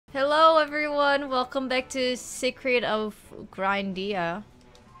Hello everyone, welcome back to Secret of Grindea.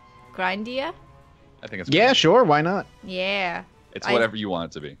 Grindea? I think it's Yeah, sure, why not? Yeah. It's whatever you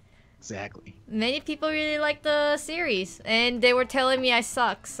want it to be. Exactly. Many people really like the series, and they were telling me I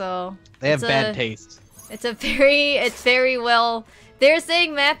suck, so... They have bad taste. It's very well... They're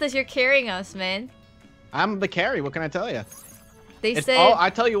saying, Mathas, you're carrying us, man. I'm the carry, what can I tell you? They It's said... all, I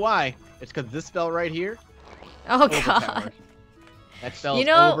tell you why. It's because this spell right here... Oh god. That spell You is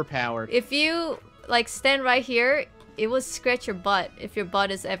know, overpowered. If you, like, stand right here, it will scratch your butt if your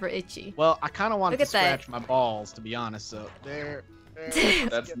butt is ever itchy. Well, I kind of want Look to at that. scratch my balls, to be honest, so there...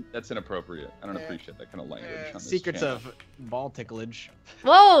 That's inappropriate. I don't appreciate that kind of language on this Secrets channel. of ball ticklage.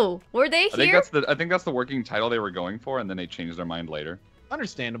 Whoa! Were they I here? think that's the working title they were going for, and then they changed their mind later.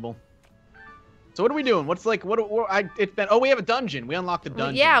 Understandable. So what are we doing? What's like, it's been, oh, we have a dungeon. We unlocked the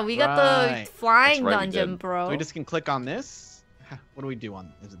dungeon. Yeah, we got the flying That's right, we dungeon, did. bro. So we just can click on this. What do we do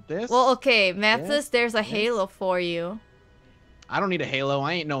on, is it this? Well, okay, Mathas, Yes, there's a yes. halo for you. I don't need a halo.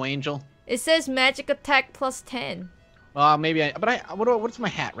 I ain't no angel. It says magic attack plus 10. Well, maybe what's my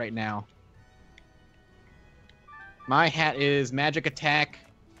hat right now? My hat is magic attack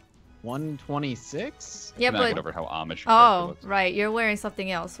 126? Yeah, Can I but get over how Amish your character oh, looks? right, you're wearing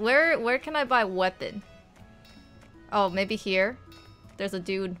something else. Where can I buy weapon? Oh, maybe here. There's a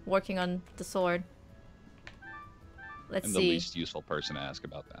dude working on the sword. Let's I'm the see. least useful person to ask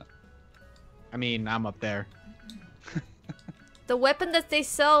about that. I mean, I'm up there. The weapon that they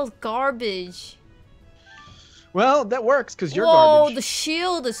sell is garbage. Well, that works because you're Whoa, garbage. the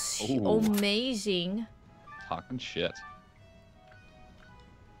shield is Ooh. amazing. Talking shit.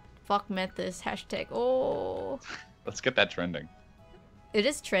 Fuck Mathas, hashtag. Oh, Let's get that trending. it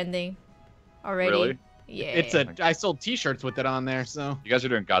is trending already. Really? Yeah. I sold T-shirts with it on there, so. You guys are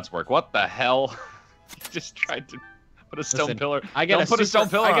doing God's work. What the hell? You just tried to put a stone Listen, pillar. I get Don't put a stone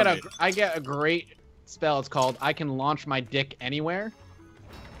pillar on me. I get a great spell. It's called I can launch my dick anywhere.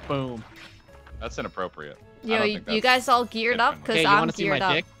 Boom. That's inappropriate. I Yo, don't you think that's guys all geared up? friendly. Because Hey, you I'm want to see my geared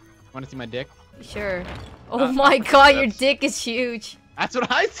up. dick? Want to see my dick? Sure. Oh my god, your that's- dick is huge. That's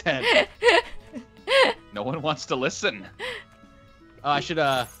what I said. No one wants to listen. I should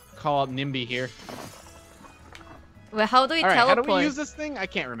call up Nimby here. Well, how do we All right, teleport? how do we use this thing? I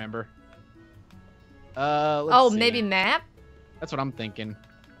can't remember. Let's Oh, see. maybe map? That's what I'm thinking.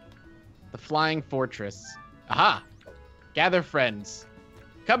 The Flying Fortress. Aha! Gather friends.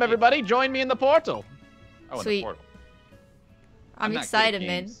 Come, everybody, join me in the portal. Oh, in Sweet. the portal. I'm not good at excited,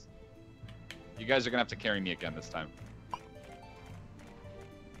 man. games. You guys are gonna have to carry me again this time.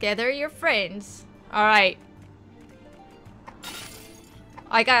 Gather your friends. All right.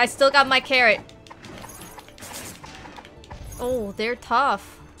 I still got my carrot. Oh, they're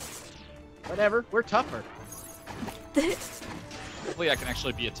tough. Whatever, we're tougher. Hopefully I can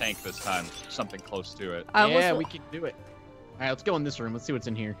actually be a tank this time. Something close to it. Yeah, we can do it. All right, let's go in this room. Let's see what's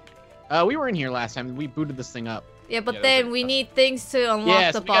in here. We were in here last time. We booted this thing up. Yeah, but Yeah, then that's we tough. need things to unlock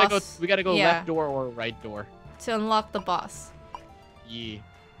Yes, the we boss. gotta go Yeah. left door or right door. To unlock the boss. Yeah.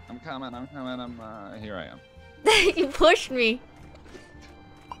 I'm coming. Here I am. You pushed me.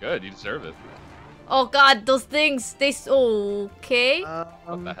 Good, you deserve it. Oh god, those things. Okay.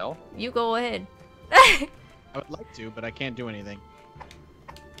 What the hell? You go ahead. I would like to, but I can't do anything.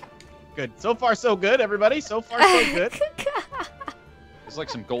 Good. So far, so good, everybody. So far, so good. It's like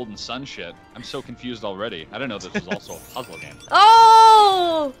some golden sun shit. I'm so confused already. I didn't know this was also a puzzle game.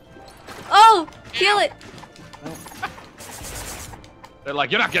 Oh! Oh! Kill it! They're like,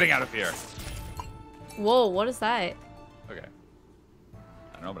 you're not getting out of here. Whoa, what is that? Okay.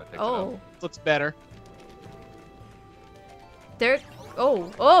 I don't know, but I picked it Oh. up. Looks better. There. Oh.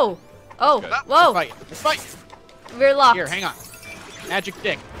 Oh! Oh! Good. Whoa! Let's fight. We're locked. Here, hang on. Magic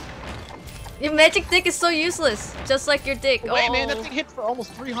dick. Your magic dick is so useless. Just like your dick. Wait, oh. man, that thing hit for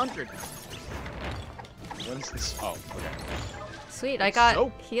almost 300. What is this? Oh, okay. Sweet, I got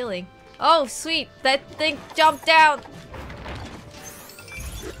So- healing. Oh, sweet. That thing jumped down.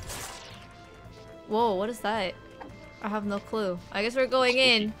 Whoa, what is that? I have no clue. I guess we're going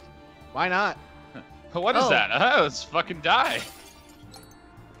in. Why not? What is Oh. that? Oh, let's fucking die.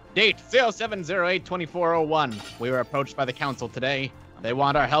 Date 0708-2401. We were approached by the council today. They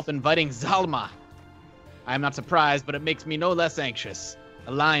want our help inviting Zalma. I am not surprised, but it makes me no less anxious.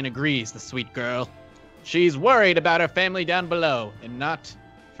 Aline agrees, the sweet girl. She's worried about her family down below, and not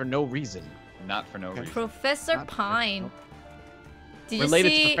for no reason. Not for no reason. Professor Not for Pine. no- Did you Related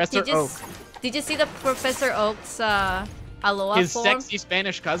to see? Professor Oak. Did you see the Professor Oak's Aloha His form? sexy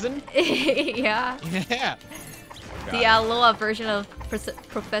Spanish cousin? Yeah. Yeah. The Aloha version of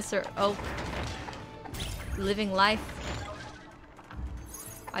Professor Oak. Living life.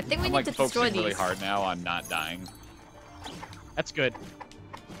 I think we I'm need like to destroy focusing really these. hard now on not dying. That's good.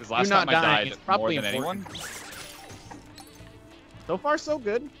 Because last not time I dying, died it's more probably than anyone. So far, so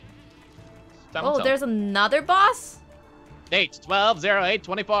good. Oh, there's another boss? Date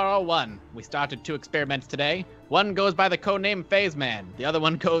 12/08/2401. We started 2 experiments today. One goes by the codename Phase Man. The other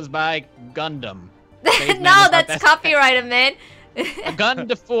one goes by Gundam. Phase Man No, is our that's best copyrighted, man. A gun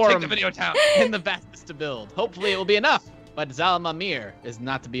to form Take the video down. in the vastest to build. Hopefully it will be enough. But Zalma Mir is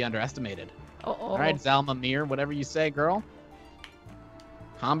not to be underestimated. Oh, All right, Zalma Mir, whatever you say, girl.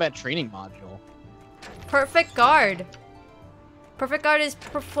 Combat training module. Perfect guard. Perfect guard is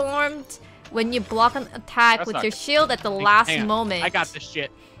performed when you block an attack That's with not your good. shield at the last Hang on. moment. I got this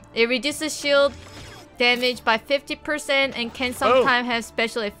shit. It reduces shield damage by 50% and can sometimes have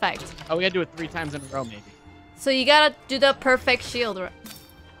special effect. Oh, we gotta do it 3 times in a row, maybe. So you gotta do the perfect shield. No, you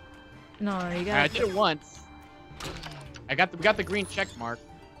All gotta. right, I did it once. We got the green check mark.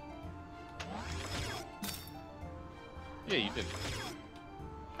 Yeah, you did.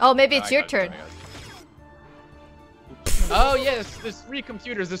 Oh, maybe No, it's I your got it, turn. I got it. Oh, yes, there's 3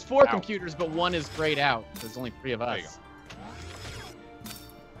 computers. There's 4 Ow. computers, but 1 is grayed out. There's only 3 of There you us.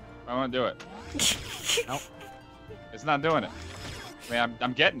 I want to do it. Nope. It's not doing it. I mean,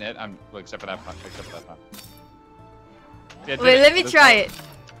 I'm getting it. Well, except for that part. Except for that part. Yeah, I did Wait, it. let me This try part. it.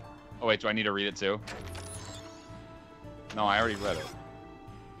 Oh wait, do I need to read it too? No, I already read it.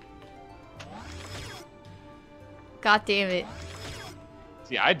 God damn it.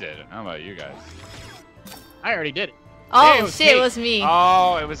 See, I did it. How about you guys? I already did it. Oh Hey, it was shit, Kate. it was me.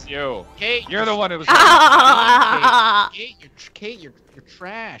 Oh, it was you. Kate, You're the one who was. Ah! Kate, you're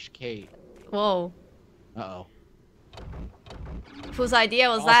trash, Kate. Whoa. Uh-oh. Whose idea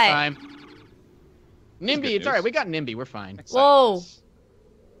was All that? time. good NIMBY, it's news. alright. We got NIMBY. We're fine. Whoa.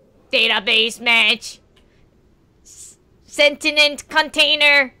 Database match. Sentient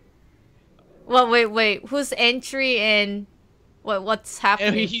container. Well, wait. Whose entry and what's And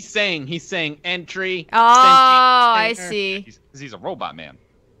happening? he's saying entry. Oh, I sentient container. see. He's a robot man.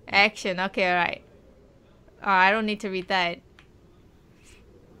 Action. Okay, alright. I don't need to read that.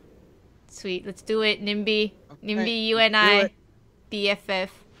 Sweet. Let's do it, NIMBY. NIMBY, you and I. it. BFF.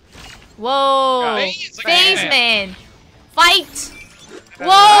 Whoa. Phase Phase Man. Man. Fight.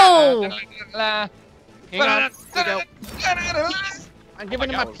 Whoa. Hang on. We go. I'm giving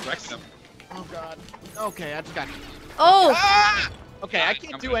him I my. was wrecking him. Oh god. Okay, I just got. Oh. Ah! Okay, I I'm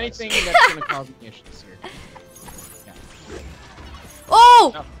can't do gonna anything miss. that's gonna cause me issues here.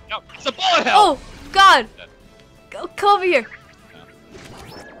 Oh. No, it's a bullet hell. Oh. God. Come over here.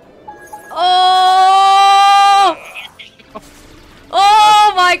 Oh.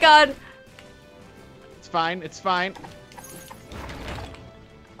 Oh my God. It's fine. It's fine.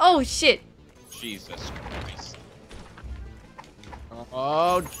 Oh shit. Jesus Christ.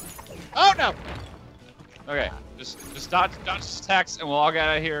 Oh. Oh no. Okay, just dodge his attacks, and we'll all get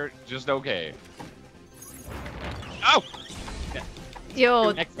out of here just okay. Oh!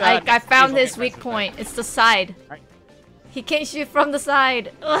 Yo, Next, I next found phase, his okay, weak press point. It's the side. Alright. He can shoot from the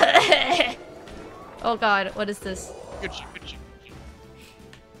side. Oh God, what is this? Good shit. Good shit.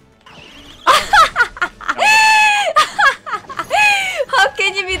 How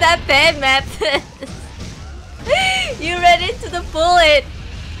can you be that bad, Matt? You ran into the bullet.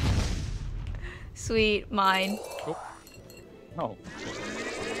 Sweet, mine. Oh.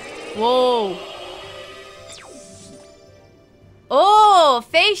 Whoa. Oh,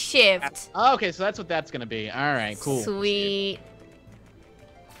 phase shift. Okay, so that's what that's gonna be. All right, cool. Sweet.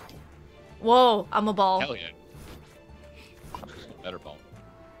 Whoa, I'm a ball. Hell yeah. Better ball.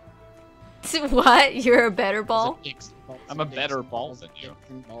 What? You're a better ball? I'm a better ball than you.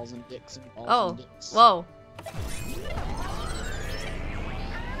 Balls and dicks and balls Oh, and dicks. whoa.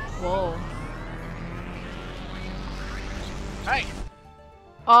 Whoa. Right.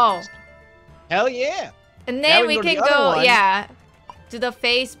 Oh. Hell yeah. And Now then we we can go to can the other go, one. yeah, to the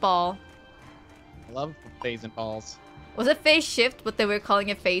face ball. I love phasing balls. Was it face shift, but they were calling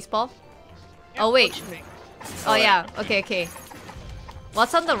it face ball? Yeah, Oh, wait. what you think? Oh, yeah. Okay.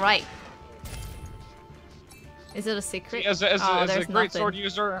 What's on the right? Is it a secret? As Oh, a there's great nothing. sword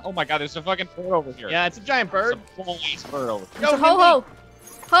user, oh my god, there's a fucking bird over here. Yeah, it's a giant bird. It's a full-ass bird over here. It's a ho-ho!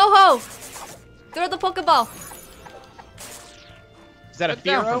 Ho-ho! Throw the Pokeball! Is that a Get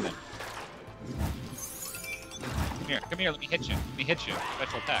down Firo? from it. Come here, let me hit you.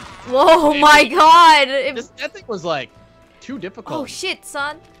 Special attack. Whoa, Hey, my wait. God! That thing was like too difficult. Oh, shit,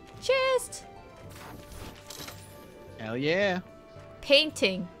 son. Chest! Hell yeah.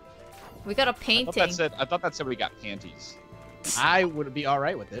 Painting. We got a I painting. thought that said we got panties. I would be all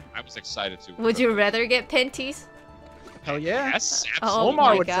right with it. I was excited to. Would you rather get panties? Hell yeah. Yes, Oh absolutely.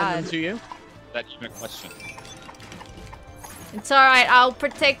 Omar my would God. send them to you. That's even a question. It's alright, I'll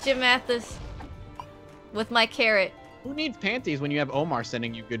protect you, Mathis. With my carrot. Who needs panties when you have Omar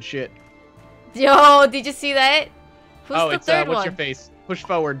sending you good shit? Yo, did you see that? Who's oh, the it's third what's one? your face? Push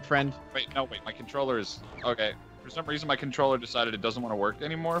forward, friend. Wait, no, wait. My controller is okay. For some reason, my controller decided it doesn't want to work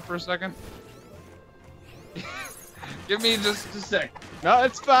anymore for a second. Give me just a sec. No,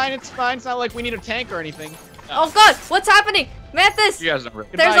 it's fine. It's fine. It's not like we need a tank or anything. Oh God, what's happening? Mathis! You guys don't.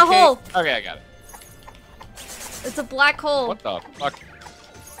 There's a Goodbye, hole. Kate. Okay, I got it. It's a black hole. What the fuck?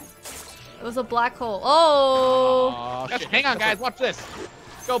 It was a black hole. Oh. Oh, shit. Hang on, guys. Watch this.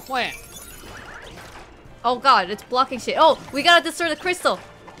 Go plant. Oh God, it's blocking shit. Oh, we gotta destroy the crystal.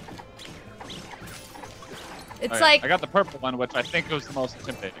 It's Okay, like. I got the purple one, which I think was the most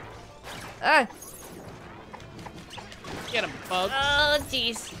intimidating. Get him, bug. Oh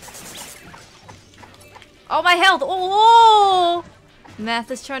jeez. Oh my health. Oh. Math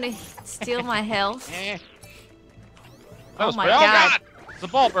is trying to steal my health. Eh. That was my great. God. It's a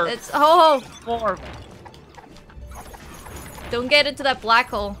ball burst. It's oh. More. Don't get into that black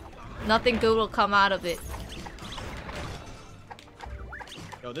hole. Nothing good will come out of it.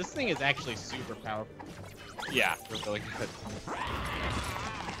 Yo, this thing is actually super powerful. Yeah, they're really good.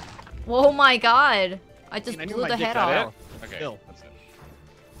 Oh my God. I just I knew blew my the dick head got off. out. Okay, Still. that's it.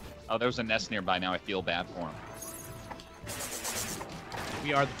 Oh, there's a nest nearby. Now I feel bad for him.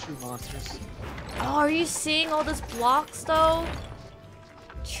 We are the true monsters. Oh, are you seeing all these blocks though?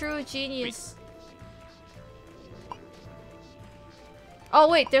 True genius. Oh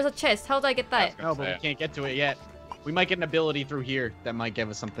wait, there's a chest. How did I get that? No, but we can't get to it yet. We might get an ability through here that might give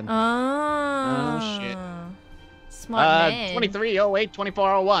us something. Oh, shit. Smart man.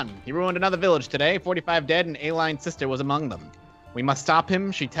 2308-2401. He ruined another village today. 45 dead and A-Line's sister was among them. We must stop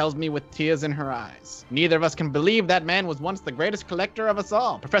him, she tells me with tears in her eyes. Neither of us can believe that man was once the greatest collector of us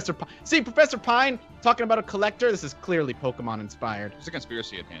all. Professor Pine, talking about a collector, this is clearly Pokemon inspired. There's a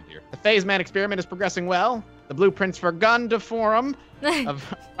conspiracy at hand here. The Phase Man experiment is progressing well. The blueprints for Gundeforum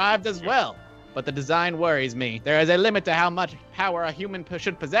have arrived as well. But the design worries me. There is a limit to how much power a human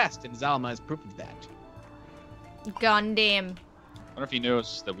should possess, and Zalma is proof of that. Gundam. I wonder if he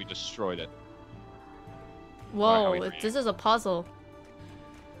knows that we destroyed it. Whoa, we this is a puzzle.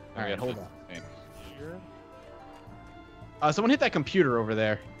 All right, hold on. on. Someone hit that computer over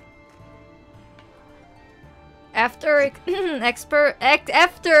there. After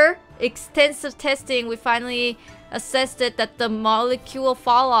extensive testing, we finally assessed it that the molecule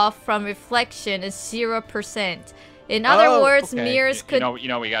fall off from reflection is 0%. In other words, okay. mirrors could. You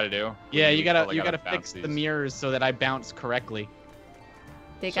know what you gotta do? Yeah, you gotta bounce fix these. the mirrors so that I bounce correctly.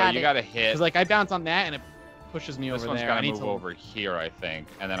 They So got you it. gotta hit. Cause like I bounce on that and it pushes me This over one's there. I gotta need move to over here, I think,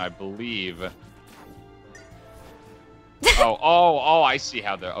 and then I believe. oh! I see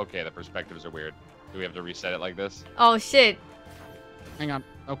how the the perspectives are weird. Do we have to reset it like this? Oh shit. Hang on.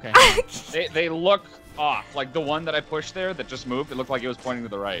 Okay. They look off. Like the one that I pushed there that just moved, it looked like it was pointing to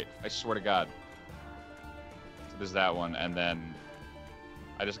the right. I swear to God. So there's that one, and then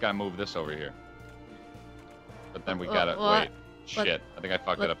I just gotta move this over here. But then we gotta what? wait. Shit, I think I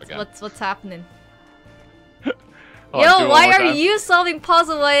fucked it up again. What's happening? Oh, do Yo, it one why more are time? you solving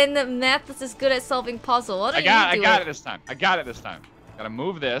puzzle when Mathis is good at solving puzzle? What are I got you doing? it this time. I got it this time. Gotta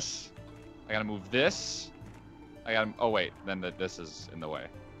move this. I gotta move this. I gotta. Oh wait, then this is in the way.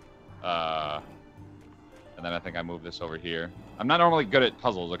 And then I think I move this over here. I'm not normally good at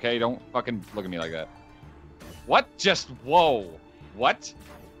puzzles, okay? Don't fucking look at me like that. What? Just whoa. What?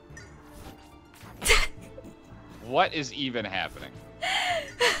 What is even happening?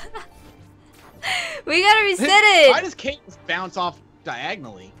 We gotta reset it. Why does Kate just bounce off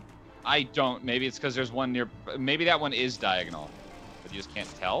diagonally? I don't. Maybe it's because there's one near. Maybe that one is diagonal, but you just can't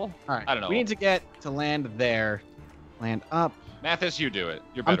tell. All right. I don't know. We need to get to land there. Land up. Mathis, you do it.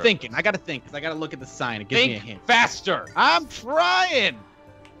 You're I'm better. thinking. I gotta think because I gotta look at the sign. It gives me a Think hint. faster. I'm trying.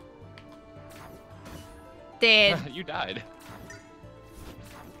 Dead. You died.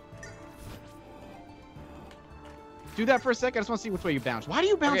 Do that for a second. I just want to see which way you bounce. Why do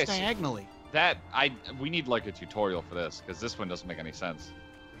you bounce Okay, so- diagonally? We need like a tutorial for this because this one doesn't make any sense.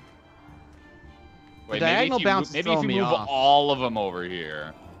 The Wait, diagonal bounce is maybe if throwing you me move off. all of them over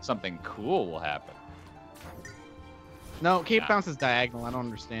here, something cool will happen. No, Kate Nah. bounces diagonal. I don't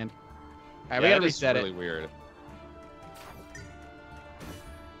understand. All right, Yeah, we gotta that is reset really it. weird.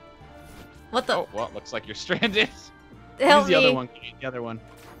 What the? Oh, well, looks like you're stranded. Help Use the other me. one, Kate. The other one.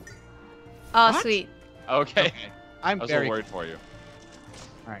 Oh, What? sweet. Okay. I'm I was very. a little worried for you.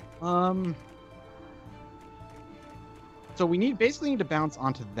 All right. So we basically need to bounce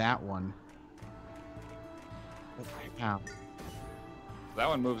onto that one. How? That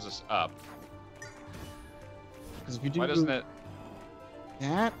one moves us up. Because if you do Why doesn't it?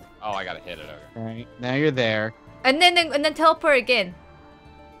 that, Oh, I gotta hit it. Okay. right? Now you're there. And then teleport again.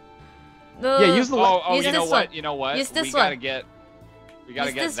 Yeah, use the. Oh, Use you know this what? one. You know what? Use this we gotta one. get. We gotta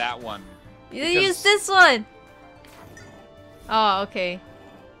Use get this- that one. You because- use this one. Oh, okay.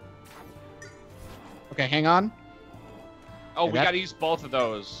 Okay, hang on. Oh, Okay, we that- gotta use both of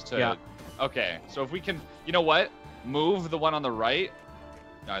those to. Yeah. Okay, so if we can, you know what? Move the one on the right.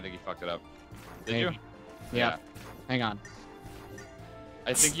 No, I think you fucked it up. Did Maybe. you? Yeah. Hang on.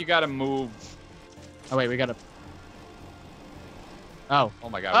 I think you gotta move. Oh wait, we gotta. Oh. Oh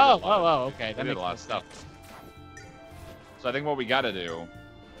my god. Oh. we did a lot of- Okay. We That did makes a lot of sense. stuff. So I think what we gotta do.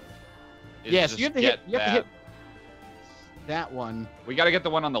 Is Yes, just you have to get hit. You have to that. hit that one. We gotta get the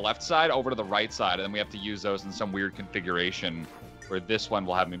one on the left side over to the right side, and then we have to use those in some weird configuration where this one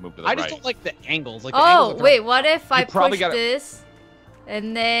will have me move to the I right. just don't like the angles. Like the angles Oh, are- wait, what if I probably push gotta- this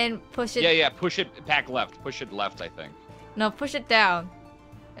and then push it? Yeah, push it back left. Push it left, I think. No, push it down.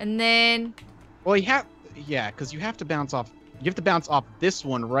 And then... Well, you have. Yeah, because you have to bounce off. You have to bounce off this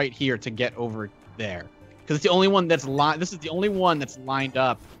one right here to get over there. Because it's the only one that's This is the only one that's lined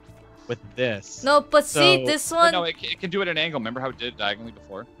up with this. No, but see, So- this But one... no, it can do it at an angle. Remember how it did diagonally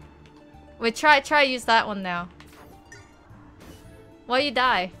before? Wait, try use that one now. Why you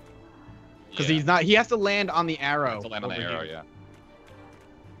die? Because Yeah. he's not. He has to land on the arrow. To land on the over arrow, here. yeah.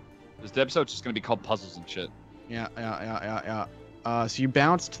 This episode's just gonna be called puzzles and shit. Yeah. So you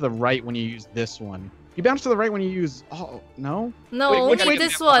bounce to the right when you use this one. You bounce to the right when you use. Oh no. No, Wait, we only gotta get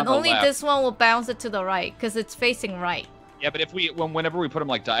this that one on one. the Only left. this one will bounce it to the right because it's facing right. Yeah, but if whenever we put them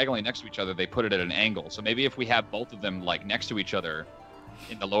like diagonally next to each other, they put it at an angle. So maybe if we have both of them like next to each other,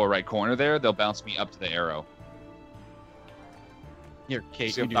 in the lower right corner there, they'll bounce me up to the arrow. Here,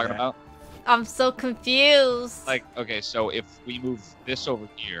 Kate. See You what do I'm talking that. about? I'm so confused. Like, okay, so if we move this over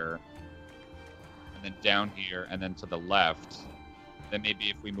here, and then down here, and then to the left, then maybe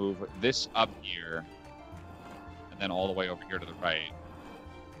if we move this up here, and then all the way over here to the right,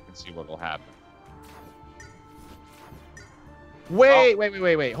 you can see what will happen.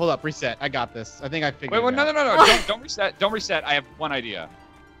 Wait. Hold up. Reset. I got this. I think I figured. Wait, it no, out. no. Don't reset. Don't reset. I have one idea.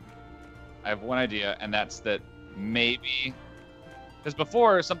 And that's that maybe, because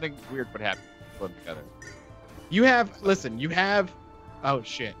before something weird would happen. Put them together. You have. Listen. You have. Oh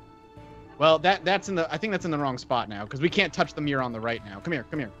shit. Well, that's in the. I think that's in the wrong spot now because we can't touch the mirror on the right now. Come here.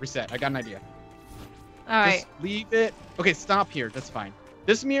 Reset. I got an idea. All right. Just leave it. Okay, stop here. That's fine.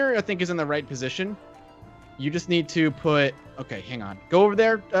 This mirror, I think, is in the right position. You just need to put. Okay, hang on. Go over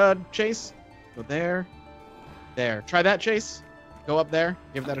there, Chase. Go there. There. Try that, Chase. Go up there.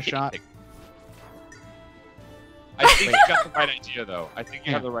 Give that a shot. I think you got the right idea, though. I think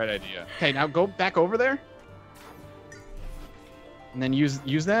you have the right idea. Okay, now go back over there. And then use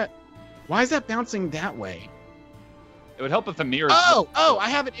that. Why is that bouncing that way? It would help if the mirrors. Oh, I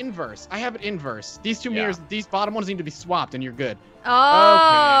have it inverse. These two Yeah. mirrors, these bottom ones need to be swapped, and you're good.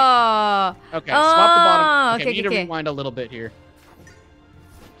 Oh. Okay, swap the bottom. Okay, okay, we need to okay. rewind a little bit here.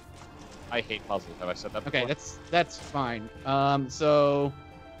 I hate puzzles. Have I said that before? Okay, that's fine. So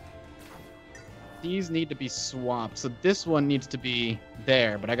these need to be swapped. So this one needs to be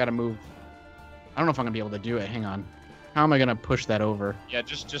there, but I gotta move. I don't know if I'm gonna be able to do it. Hang on. How am I gonna push that over? Yeah,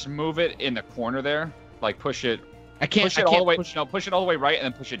 just move it in the corner there. Like push it. I can't. Push I it all can't the way. push- No, push it all the way right, and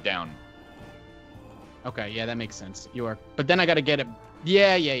then push it down. Okay, yeah, that makes sense. You are. But then I gotta get it.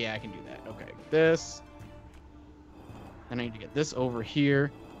 Yeah, I can do that. Okay, this. Then I need to get this over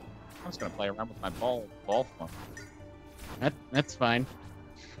here. I'm just gonna play around with my ball form. That's fine.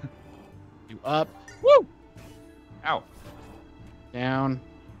 You up, Woo! Ow. down,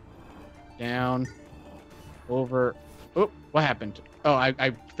 over. Oh, what happened? Oh,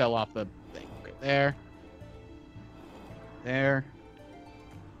 I fell off the thing. Okay, there.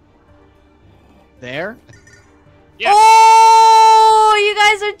 Yes. Oh, you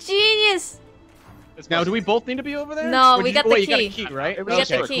guys are genius. This Now, must- do we both need to be over there? No, Or we did got you, the wait, you got key. a key, right? It We was got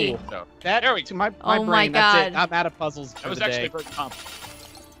the actually key. cool, though. That, There we to my Oh my brain, that's it. God. I'm out of puzzles That for was the actually day. very competent.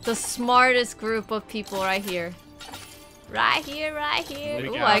 The smartest group of people right here. Right here. There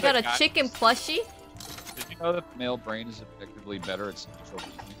you Ooh, go. I got a Guys. chicken plushie. Did you know that the male brain is effectively better at spatial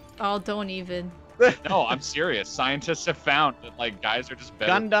reasoning? Oh, don't even. No, I'm serious. Scientists have found that like guys are just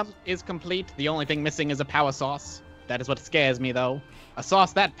better. Gundam is complete. The only thing missing is a power sauce. That is what scares me, though. A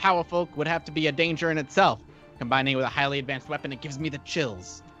sauce that powerful would have to be a danger in itself. Combining it with a highly advanced weapon, it gives me the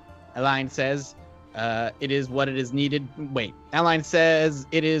chills. Aline says, it is what it is needed. Wait, Aline says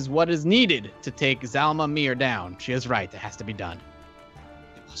it is what is needed to take Zalma Mir down. She is right. It has to be done.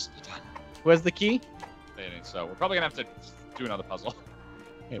 It must be done. Where's the key? fading. So we're probably gonna have to do another puzzle.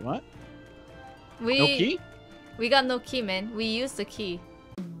 Wait, what? We No key? We got no key, man. We used the key.